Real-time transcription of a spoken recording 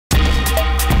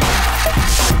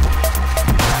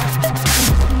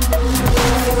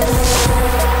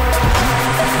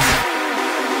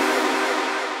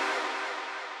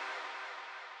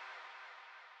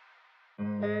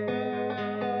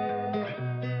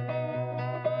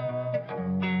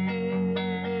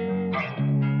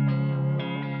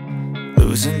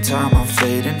Losing time, I'm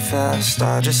fading fast.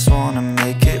 I just wanna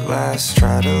make it last.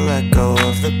 Try to let go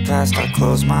of the past. I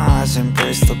close my eyes,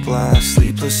 embrace the blast.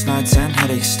 Sleepless nights and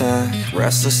headaches stack.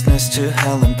 Restlessness to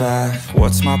hell and back.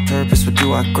 What's my purpose, what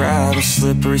do I grab? A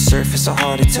slippery surface, a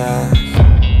heart attack.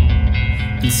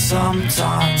 And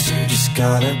sometimes you just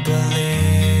gotta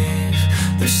believe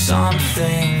there's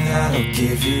something that'll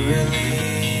give you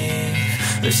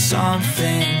relief. There's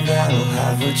something that'll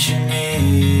have what you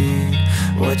need,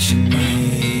 what you need.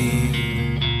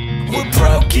 We're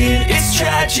broken, it's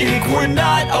tragic, we're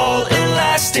not all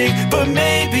elastic, but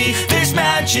maybe there's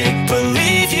magic.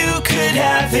 Believe you could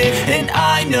have it, and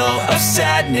I know of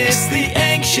sadness, the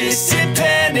anxious and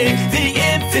panic, the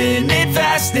infinite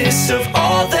vastness of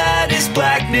all that is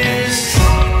blackness.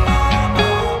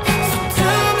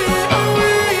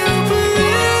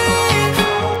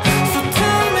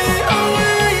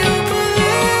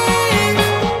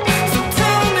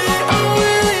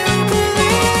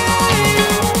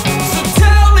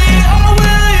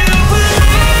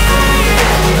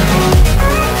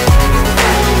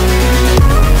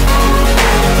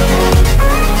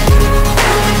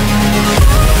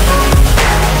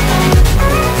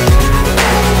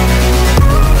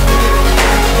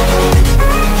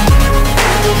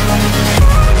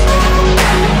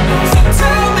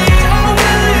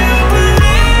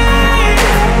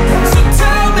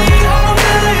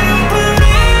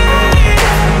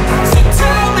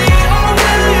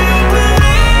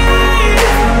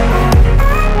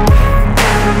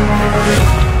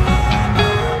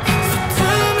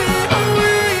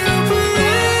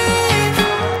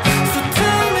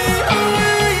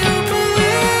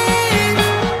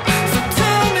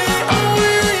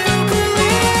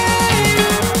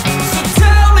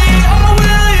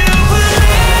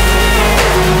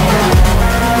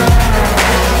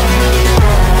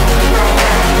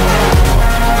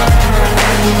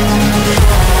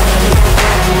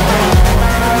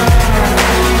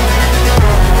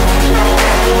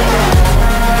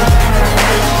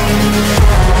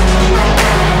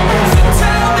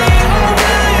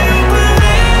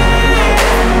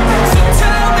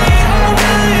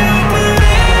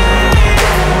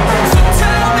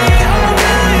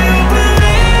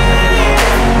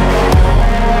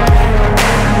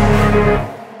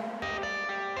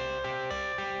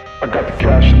 I got the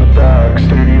cash in the bag,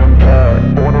 stadium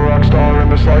packed. Born a rock star in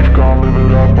this life, gonna live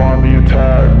it up on the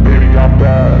attack. Baby, I'm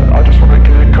bad, I just wanna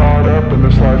get caught up in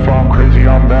this life. I'm crazy,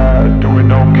 I'm mad, doing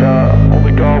no cap.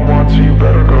 Only God wants, so you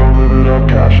better go live it up.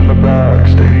 Cash in the bag,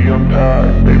 stadium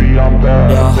packed. Baby, I'm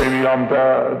bad, yeah. Baby, I'm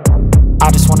bad. I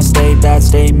just wanna stay bad,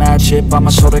 stay mad. Chip on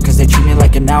my shoulder cause they treat me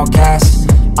like an outcast.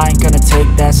 I ain't gonna take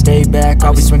that, stay back.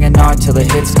 I'll be swinging hard till the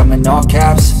hits come in all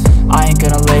caps. I ain't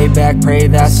gonna lay back, pray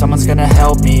that someone's gonna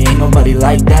help me. Ain't nobody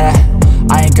like that.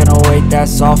 I ain't gonna wait,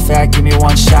 that's all fact. Give me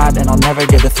one shot and I'll never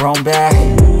get the throne back.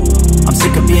 I'm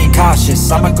sick of being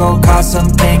cautious, I'ma go cause some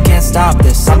pain, can't stop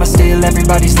this. I'ma steal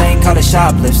everybody's lane, call it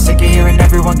shoplift. Sick of hearing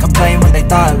everyone complain when they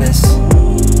thoughtless.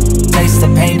 Taste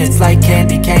the pain, it's like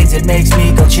candy canes. It makes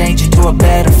me go change into a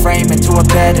better frame, into a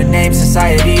better name.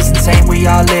 Society's insane, we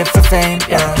all live for fame,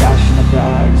 yeah. Cash in the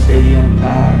bag, stadium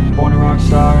packed. Born a rock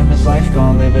star in this life,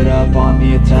 gonna live it up on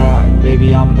the attack.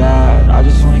 Baby, I'm bad, I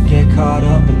just wanna get caught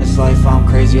up in this life. I'm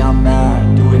crazy, I'm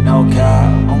mad, do it no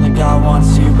cap. Only God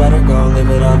wants, so you better go live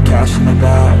it up. Cash in the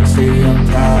bag, stadium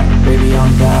packed. Baby,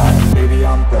 I'm bad, baby,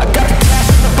 I'm bad. I got the cash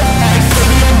in the bag,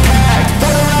 stadium packed.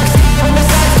 Born a rock star in this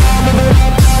life, gonna live it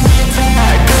up.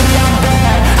 Baby, I'm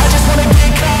bad, I just wanna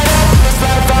get caught up in this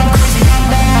life. I'm crazy, I'm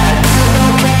mad, do it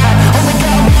no cap. Only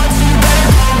God wants, so you better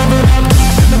go live it up.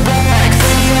 Cash in the bag,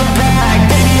 stadium packed.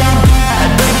 Baby, I'm bad,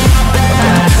 baby, I'm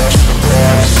bad. Cash in the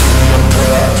bag, stadium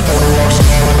packed. Born a rock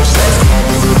star in this life, gonna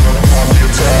live it up on the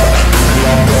attack. Baby,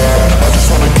 I'm bad, I just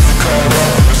wanna get caught up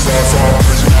in this life. I'm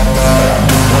crazy, I'm mad,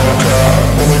 do it no cap.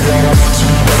 Only God wants, so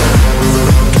you better go live it up.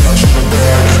 Cash in the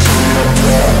bag, stadium packed. Baby, I'm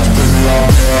bad, baby, I'm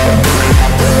bad.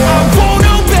 I won't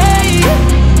obey.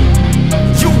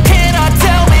 You cannot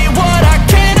tell me what I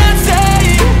cannot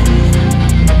say.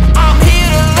 I'm here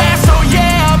to last, so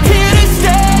yeah, I'm here to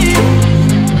stay.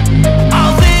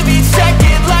 I'll live each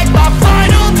second like my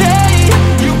final day.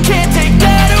 You can't take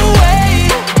that away,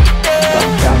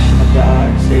 yeah. Cash in the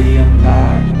bag, stadium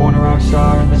packed. Born a rock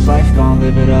star in this life, gonna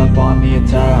live it up on the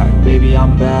attack. Baby,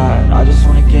 I'm bad, I just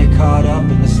wanna get caught up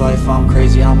in this life. I'm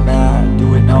crazy, I'm mad,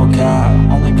 do it no cap.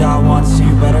 Only God wants, so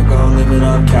you better go live it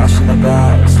up. Cash in the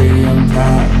bag, stadium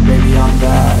packed. Baby, I'm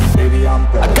bad, baby, I'm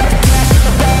bad. I got the cash in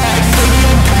the bag,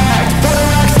 stadium packed. Born a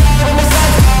rock star in this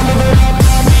life, gonna live it up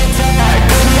on the attack.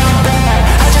 Baby, I'm bad,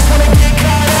 I just wanna get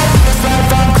caught up in this life.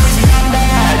 I'm crazy, I'm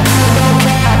mad, do it no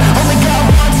cap. Only God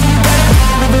wants, so you better go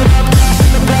live it up. Cash in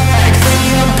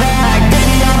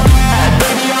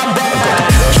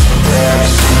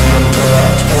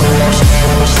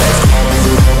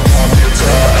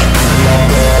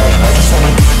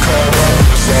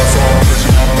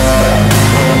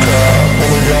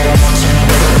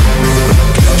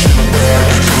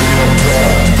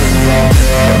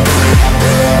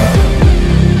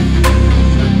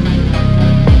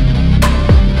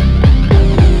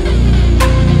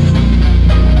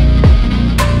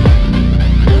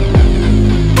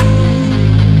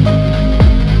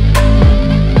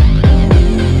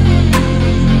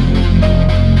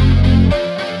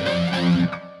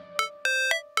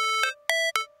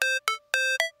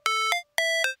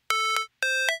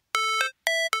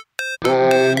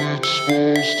Never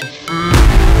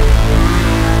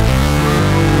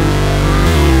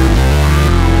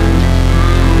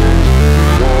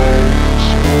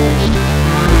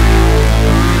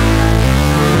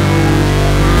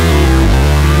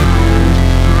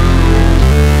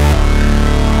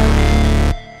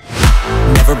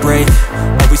break,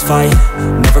 always fight,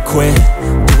 never quit,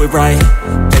 do it right,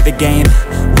 play the game,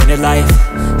 win it life,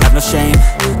 have no shame,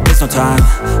 there's no time,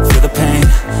 feel the pain,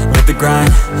 live the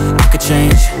grind, I could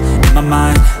change, in my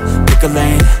mind, pick a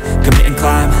lane, commit and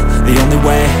climb, the only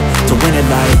way to win it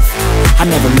life. I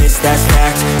never miss, that's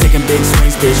fact, taking big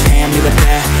swings, bitch, hand me the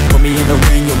bat, put me in the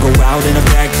ring, you'll go out in a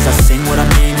bag, cause I sing what I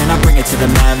mean and I bring it to the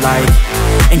mad light.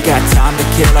 Ain't got time to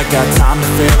kill, I got time to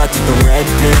feel, I took the red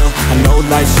pill, I know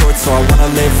life's short so I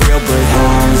wanna live real, but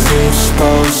how's it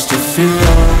supposed to feel?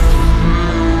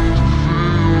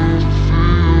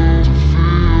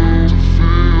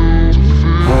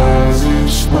 How's it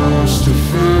supposed to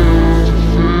feel?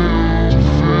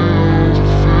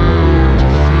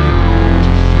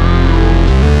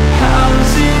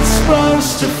 How's it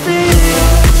supposed to feel?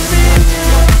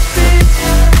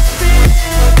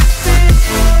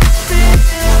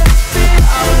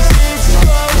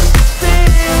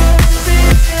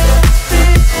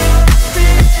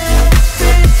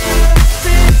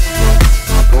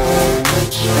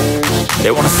 They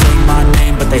wanna sing my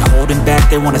name, but they holding back.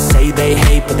 They wanna say they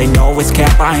hate, but they know it's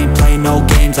cap. I ain't play no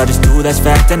games, I just do that's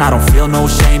fact. And I don't feel no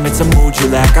shame, it's a mood you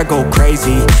lack. I go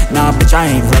crazy, nah bitch I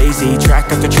ain't lazy.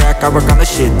 Track after track, I work on this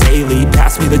shit daily.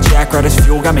 Pass me the jack, right as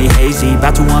fuel, got me hazy.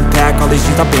 About to unpack all these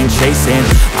things I've been chasing.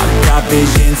 I've got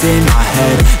visions in my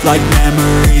head, like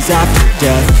memories after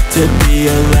death. To be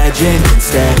a legend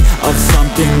instead of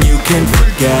something you can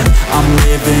forget. I'm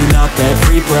living up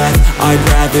every breath, I'd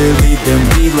rather lead than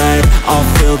be led. I'll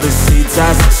fill the seats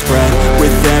as I spread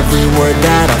with every word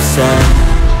that I've said.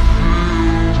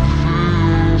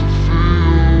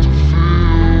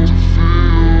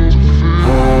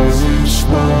 How's it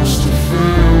supposed to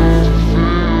feel?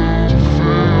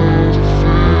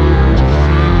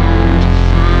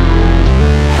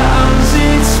 How's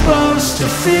it supposed to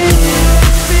feel?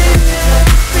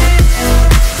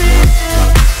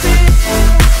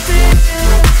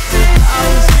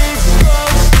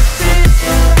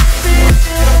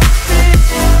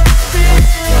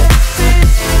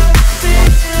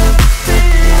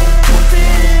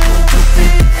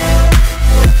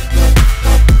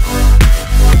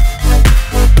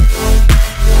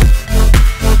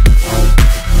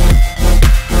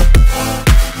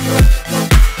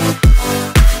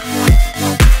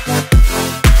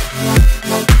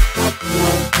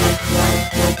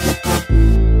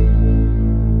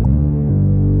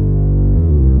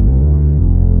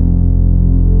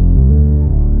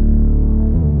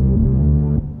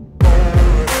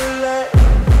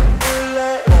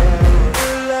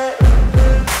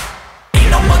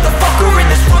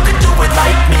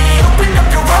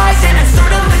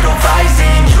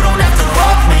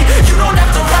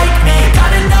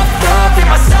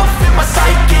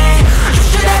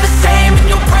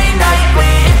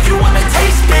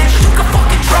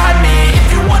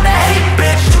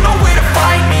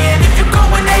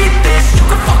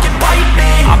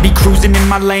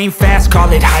 My lane fast,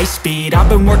 call it high speed. I've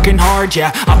been working hard,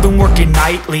 yeah, I've been working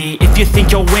nightly. If you think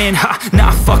you'll win, ha,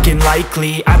 not fucking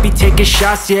likely. I be taking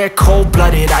shots, yeah,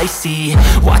 cold-blooded, icy.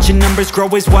 Watching numbers grow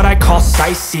is what I call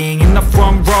sightseeing. In the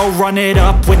front row, run it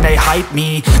up when they hype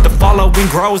me. The following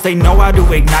grows, they know how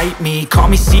to ignite me. Call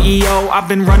me CEO, I've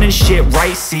been running shit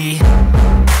right, see.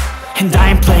 And I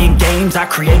ain't playing games, I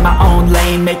create my own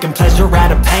lane, making pleasure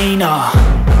out of pain,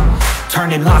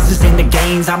 turning losses into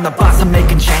gains. I'm the boss, I'm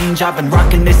making change. I've been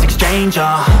rocking this exchange,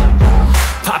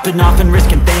 popping off and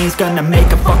risking things. Gonna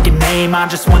make a fucking name, I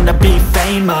just wanna be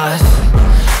famous.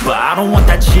 But I don't want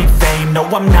that cheap fame, no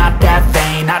I'm not that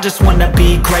vain. I just wanna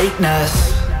be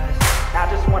greatness. I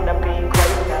just wanna be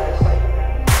greatness.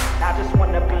 I just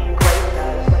wanna be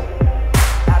greatness.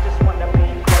 I just wanna be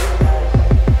greatness.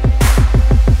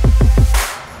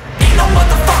 Ain't no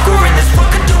motherfucker in this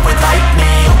world can do it like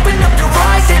me. Open up your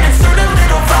eyes and insert a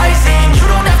little rising. You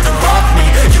don't have to love me,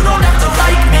 you don't have to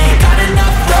like me. Got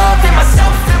enough love in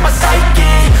myself, in my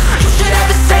psyche. You should have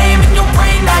the same in your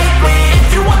brain nightly.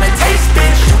 If you wanna taste,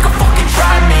 bitch, you can fucking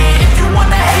try me. If you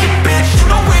wanna hate, bitch, you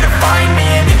know where to find me.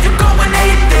 And if you go and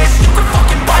hate this, you can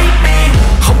fucking bite me.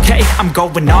 Okay, I'm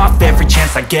going off every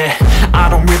chance I get. I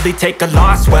don't really take a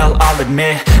loss, well, I'll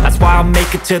admit. That's why I'll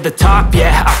make it to the top,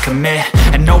 yeah, I commit.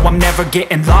 And no, I'm never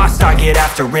getting lost, I get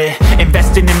after it.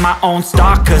 Investing in my own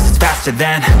stock, cause it's faster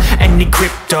than any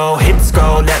crypto hits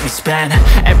go, let me spend.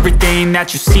 Everything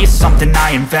that you see is something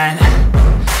I invent.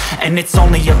 and it's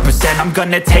only a percent. I'm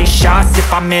gonna take shots,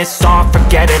 if I miss all,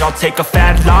 forget it. I'll take a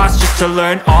fat loss just to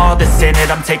learn all that's in it.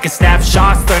 I'm taking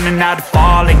snapshots, learning how to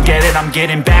fall and get it. I'm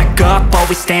getting back up,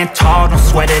 always stand tall, don't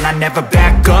sweat it. I never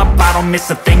back up, I don't miss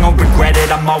a thing or regret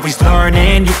it. I'm always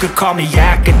learning, you could call me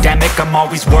academic. I'm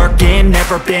always working,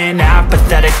 never been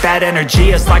apathetic. Bad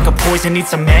energy is like a poison, needs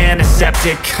some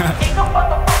antiseptic. Ain't no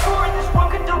motherfucker in this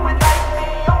world can do it like me.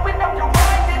 Open up your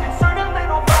eyes and insert a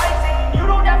little rising. You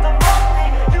don't have to love me,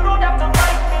 you don't have to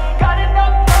like me. Got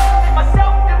enough love in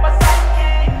myself and my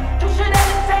psyche. You should have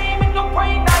the same in your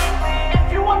brain nightly.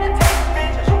 If you want to taste,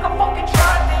 bitch, you can fucking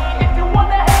try me. If you want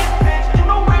to hate, bitch, you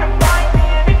know where to find me.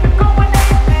 And if you're going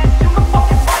hate, bitch, you can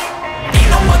fucking fight me. Ain't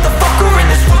no motherfucker in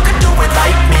this world can do it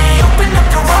like me. Open up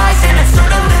your eyes and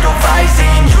insert a little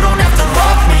rising. You don't have to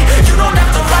love me, you don't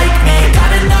have to like me.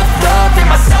 Got enough love in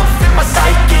myself and my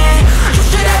psyche. You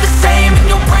should have the same in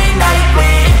your brain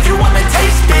nightly. If you wanna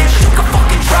taste, bitch, you can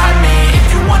fucking try me.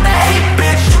 If you wanna hate,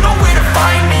 bitch, you know where to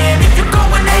find me. And if you're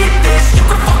going hate this, you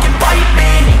can fucking bite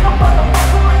me. Ain't no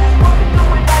motherfucker in this world can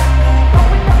do it like me. Open up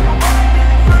your eyes and insert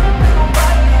a little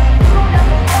rising. You don't have to love me,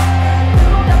 you don't have to like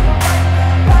me. Got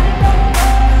enough love in myself.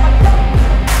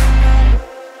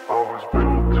 I was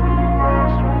built to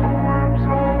last with the webs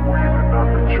I'm weaving. I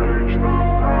could change the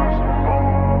past with all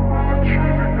I'm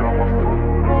achieving. Got my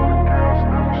foot on the gas,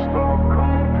 never stop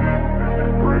competing. If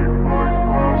you break like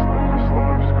glass, then this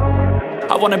life's gonna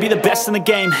end. I wanna be the best in the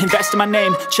game, invest in my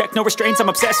name. Check no restraints, I'm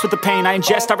obsessed with the pain. I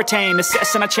ingest, I retain,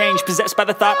 assess and I change. Possessed by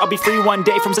the thought I'll be free one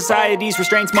day from society's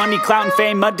restraints. Money, clout and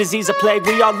fame, mud, disease, a plague.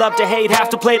 We all love to hate, have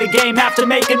to play the game, have to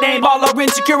make a name. All our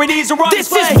insecurities are on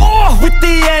display. This is war with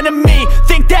the enemy,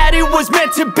 think that it was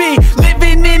meant to be.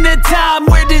 Living in a time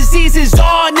where disease is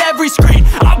on every screen.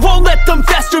 I won't let them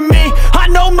fester me, I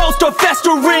know most are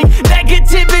festering.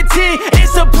 Negativity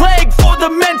is a plague for the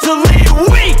mentally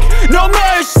weak. No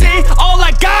mercy, all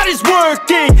I got is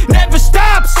working. Never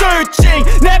stop searching,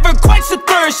 never quench the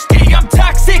thirsty. I'm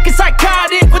toxic and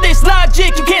psychotic, with this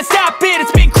logic you can't stop it.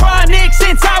 It's been chronic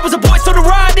since I was a boy, so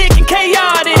neurotic and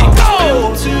chaotic.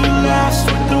 Go! To last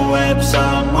with the webs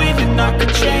I'm weaving. I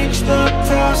could change the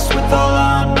past with all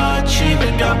I'm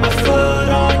achieving. Got my foot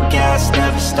on gas,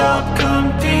 never stop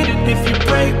competing. If you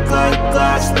break like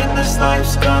glass, then this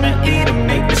life's gonna eat 'em.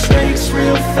 Make mistakes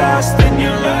real fast, then you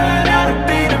learn how to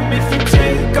beat 'em. If you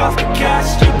take off the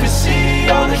cast, you can see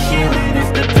all the healing.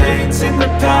 If the pain's in the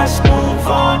past, move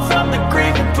on from the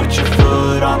grieving. Put your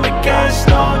foot on the gas,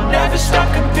 no, never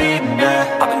stop competing, yeah.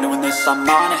 I've been doing this, I'm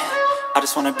on it, I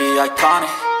just wanna be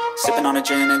iconic. Sipping on a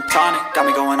gin and tonic, got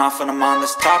me going off when I'm on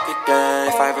this topic, yeah.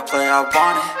 If I ever play, I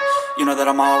want it, you know that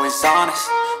I'm always honest.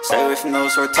 Stay away from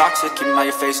those who are toxic, keep them out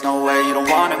your face, no way, you don't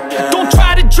want them, yeah. Don't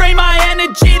try to drain my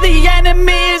energy, the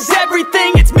enemy is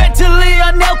everything. It's mentally,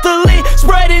 unhealthily,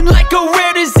 spreading like a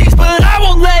rare disease. But I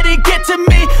won't let it get to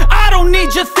me, I don't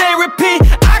need your therapy.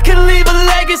 I can leave a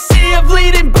legacy of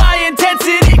leading by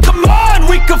intensity. Come on,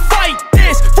 we can fight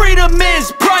this, freedom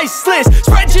is priceless.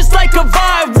 Spread just like a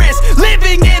virus,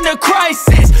 living in a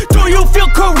crisis. Do you feel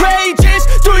courageous?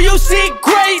 Do you seek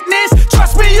greatness?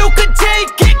 Trust me, you can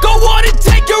take it, go on and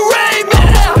take your aim. I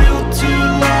was built to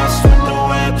last with the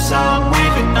webs I'm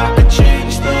weaving. I could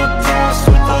change the past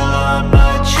with all I'm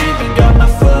achieving. Got my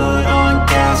foot on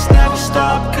gas, never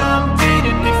stop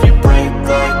competing. If you break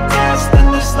like glass,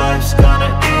 then this life's gonna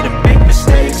eat 'em. Make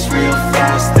mistakes real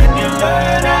fast, then you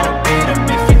learn how to beat 'em.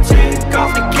 If you take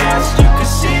off the gas, you can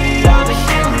see all the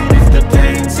healing. If the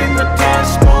pain's in the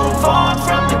past, move on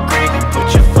from the grieving.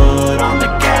 Put your foot on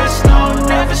the gas, no,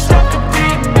 never stop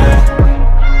competing, yeah.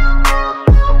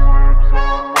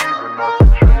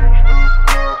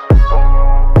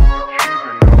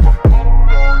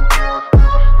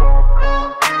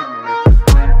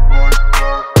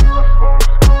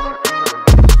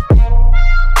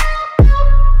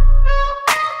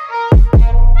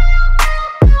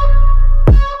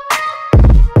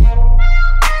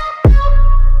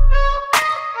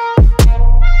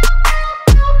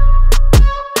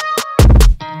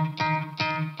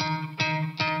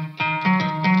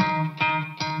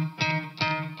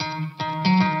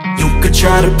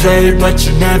 Try to play, but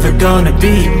you're never gonna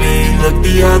beat me. Look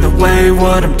the other way,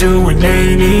 what I'm doing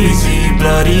ain't easy.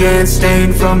 Bloody hands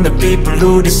stained from the people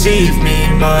who deceive me.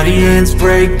 Muddy hands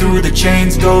break through the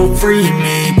chains, go free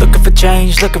me. Looking for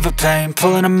change, looking for pain,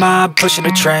 pulling a mob, pushing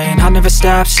a train. I'll never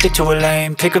stop, stick to a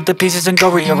lane, pick up the pieces and go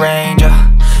rearrange.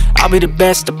 I'll be the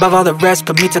best above all the rest,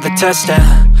 put me to the test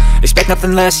and expect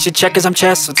nothing less, your check is I'm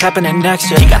chess, what's happening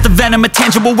next, yeah. He got the venom, a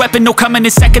tangible weapon, no coming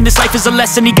in second. This life is a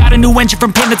lesson, he got a new engine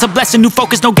from pain, it's a blessing. New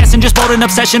focus, no guessing, just bold and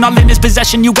obsession, all in his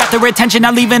possession. You got their attention,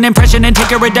 now leave an impression and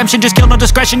take a redemption. Just kill, no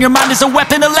discretion, your mind is a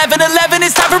weapon. 11-11,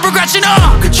 it's time for progression.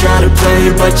 You could try to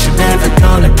play, but you're never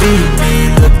gonna beat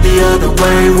me. Look the other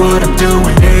way, what I'm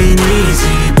doing ain't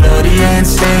easy. Bloody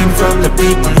hands stained from the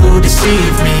people who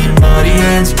deceive me. Muddy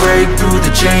hands break through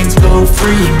the chains, go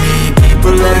free me.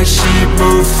 People like sheep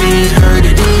move feet, hurt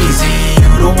it easy.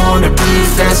 You don't wanna be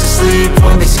fast asleep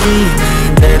when they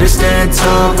scheming. Better stand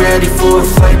tall, ready for a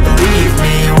fight, believe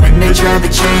me. When they try the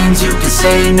chains, you can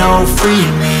say no, free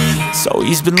me. So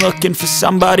he's been looking for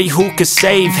somebody who could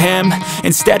save him,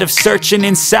 instead of searching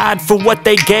inside for what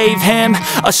they gave him.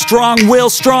 A strong will,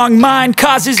 strong mind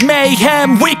causes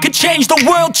mayhem. We could change the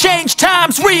world, change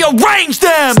times, rearrange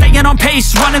them. Staying on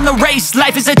pace, running the race.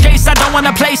 Life is a chase, I don't want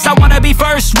a place, I wanna be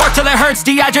first. Work till it hurts,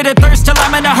 dehydrated thirst till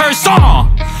I'm in a hearse.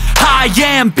 High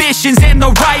ambitions in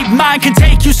the right mind can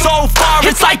take you so far.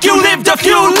 It's like you lived a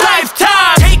few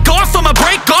lifetimes. Take off from a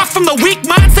break off from the weak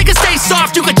minds, they can stay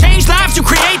soft. You can change lives, you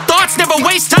create thoughts, never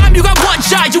waste time. You got one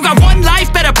shot, you got one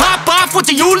life, better pop off. What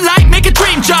do you like? Make a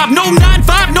dream job. No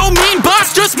 9-5, no mean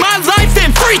boss, just my life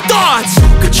and free thoughts. You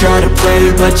could try to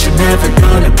play, but you're never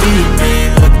gonna beat me.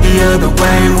 Look the other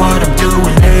way, what I'm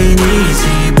doing ain't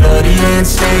easy. Bloody hands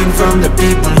stained from the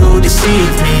people who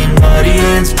deceive me. Muddy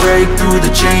hands break through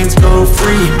the chains, go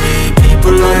free me.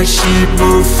 People like sheep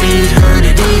move feet, hurt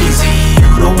it easy.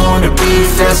 You don't wanna be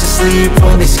fast asleep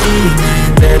when they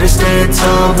scheming. Better stand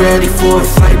tall, ready for a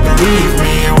fight, believe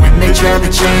me. When they try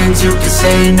the chains, you can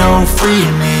say no, free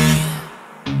me.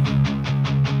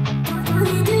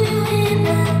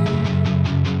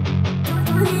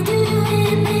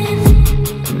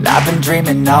 I've been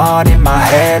dreaming on in my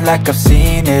head like I've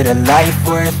seen it. A life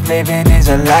worth living is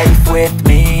a life with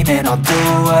meaning. I'll do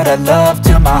what I love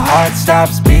till my heart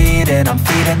stops beating. I'm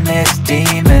feeding this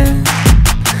demon.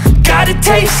 Got a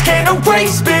taste, can't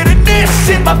erase bitterness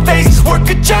in my face. Work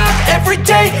a job every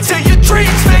day till your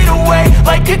dreams fade away.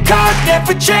 Like a card,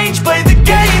 never change, play the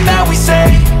game that we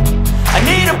say. I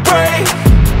need a break.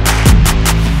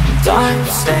 I'm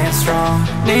staying strong,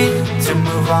 need to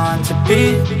move on to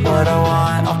be what I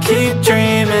want. I'll keep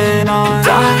dreaming on.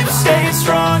 I'm staying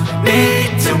strong,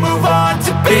 need to move on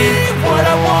to be what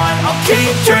I want. I'll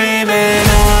keep dreaming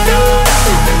on.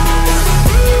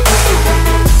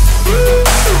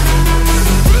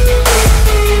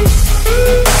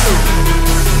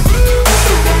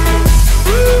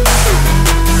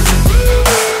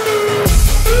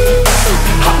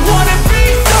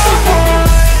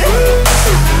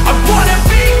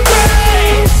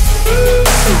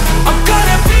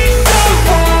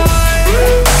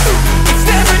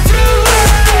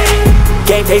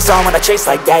 Face on when I chase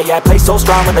like that, yeah, I play so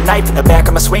strong with a knife in the back.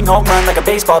 I'ma swing home run like a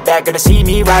baseball bat. Gonna see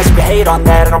me rise, you can hate on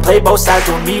that. I don't play both sides,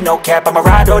 doing me no cap. I'ma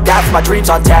ride or die for my dreams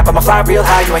on tap. I'ma fly real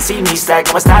high, you ain't see me slack.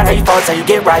 No, it's not how you fall, it's how you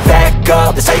get right back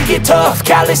up. That's how you get tough.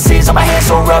 Calluses on my hands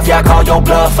so rough, yeah, I call your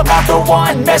bluff. I'm not the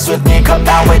one, mess with me and come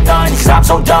out with none. Cause I'm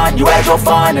so done, you had your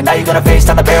fun. And now you're gonna face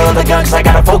down the barrel of the gun. Cause I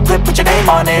got a full clip, put your name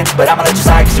on it. But I'ma let you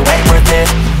slide cause you ain't worth it.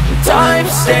 I'm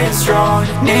staying strong,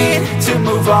 need to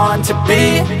move on to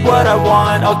be what I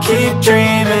want. I'll keep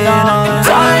dreaming on.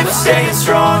 I'm staying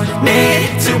strong, need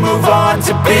to move on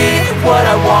to be what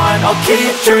I want. I'll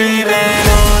keep dreaming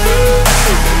on.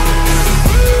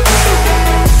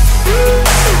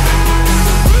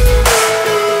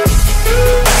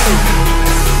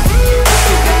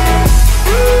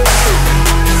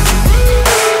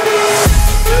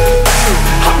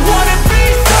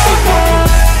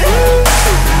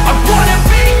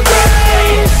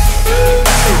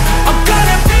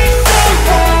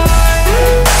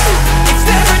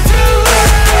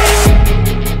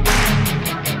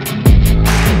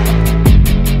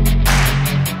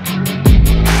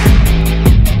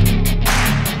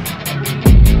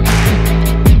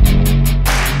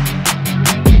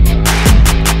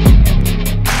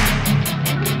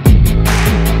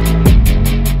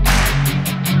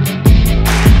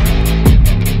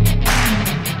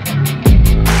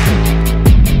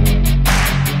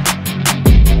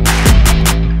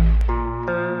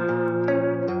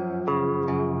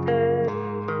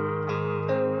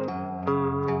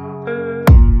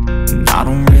 I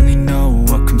don't really know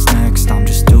what comes next. I'm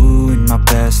just doing my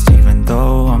best, even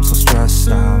though I'm so stressed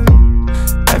out.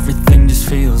 Everything just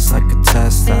feels like a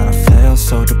test that I fail,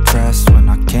 so depressed when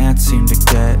I can't seem to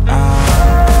get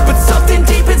out. But something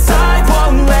deep inside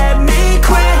won't let me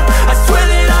quit. I swear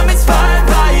that I'm inspired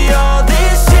by all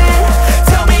this shit.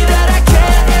 Tell me that I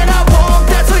can and I won't.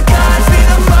 That's what guides me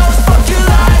the most. Fuck your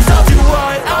lies, I'll do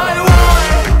what I want.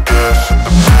 Gas in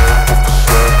the middle of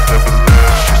the set, never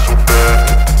left. She's so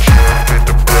bad, can't hit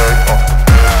the bag. Gas in the middle of the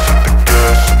set, never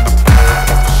left.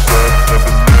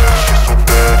 She's so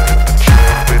bad,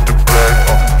 can't hit the bag.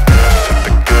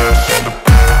 Hit the gas in the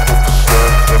middle of the set.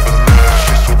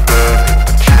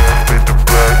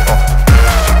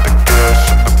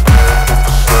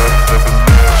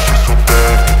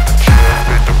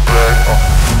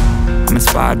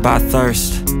 inspired by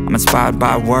thirst, I'm inspired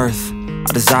by worth.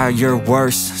 I desire your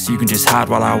worst, so you can just hide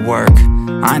while I work.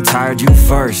 I ain't tired, you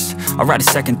first. I'll write a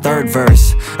second, third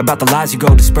verse about the lies you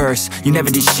go disperse. You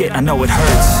never did shit, I know it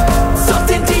hurts.